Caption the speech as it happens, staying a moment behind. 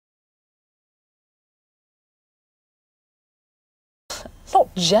It's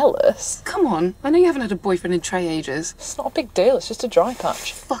not jealous. Come on, I know you haven't had a boyfriend in Trey ages. It's not a big deal, it's just a dry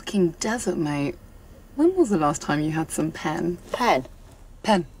patch. Fucking desert, mate. When was the last time you had some pen? Pen?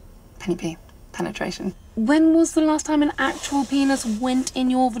 Pen. Penny P. Penetration. When was the last time an actual penis went in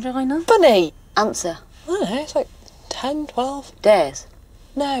your vagina? Bunny! Answer. I don't know, it's like 10, 12. Days?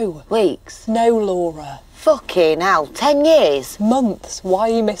 No. Weeks? No, Laura. Fucking hell, 10 years? Months. Why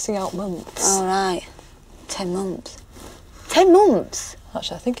are you missing out months? All right. 10 months. 10 months?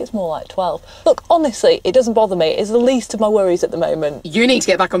 Actually, I think it's more like 12. Look, honestly, it doesn't bother me. It's the least of my worries at the moment. You need to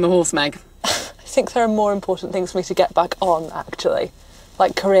get back on the horse, Meg. I think there are more important things for me to get back on, actually.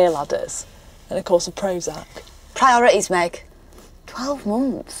 Like career ladders and a course of Prozac. Priorities, Meg. 12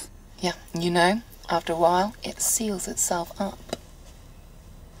 months? Yeah, you know, after a while, it seals itself up.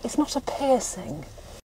 It's not a piercing.